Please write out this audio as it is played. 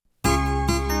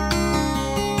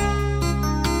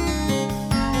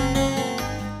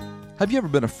Have you ever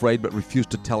been afraid but refused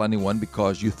to tell anyone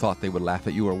because you thought they would laugh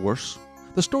at you or worse?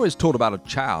 The story is told about a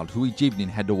child who each evening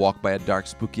had to walk by a dark,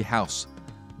 spooky house.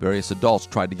 Various adults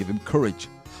tried to give him courage.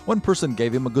 One person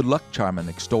gave him a good luck charm and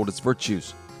extolled its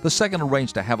virtues. The second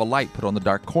arranged to have a light put on the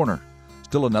dark corner.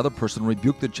 Still another person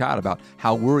rebuked the child about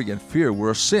how worry and fear were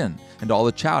a sin, and all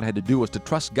the child had to do was to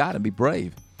trust God and be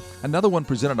brave. Another one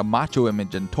presented a macho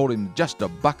image and told him just to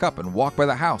buck up and walk by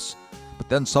the house. But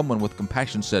then someone with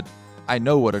compassion said, "I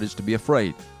know what it is to be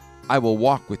afraid. I will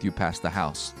walk with you past the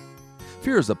house."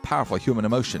 Fear is a powerful human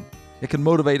emotion. It can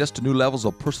motivate us to new levels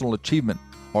of personal achievement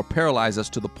or paralyze us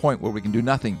to the point where we can do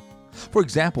nothing. For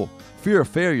example, fear of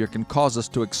failure can cause us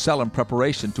to excel in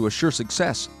preparation to assure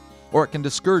success, or it can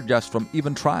discourage us from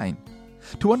even trying.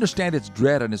 To understand its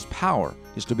dread and its power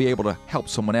is to be able to help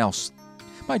someone else.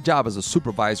 My job as a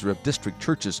supervisor of district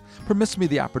churches permits me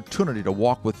the opportunity to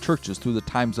walk with churches through the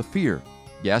times of fear.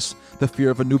 Yes, the fear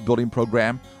of a new building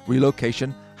program,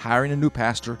 relocation, hiring a new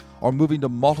pastor, or moving to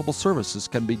multiple services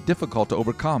can be difficult to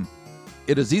overcome.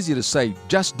 It is easy to say,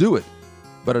 just do it,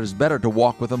 but it is better to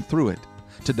walk with them through it.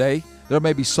 Today, there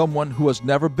may be someone who has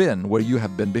never been where you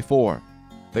have been before.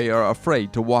 They are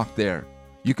afraid to walk there.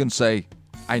 You can say,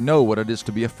 "I know what it is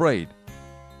to be afraid.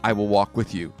 I will walk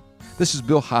with you." This is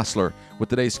Bill Hostler with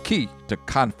today's Key to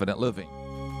Confident Living.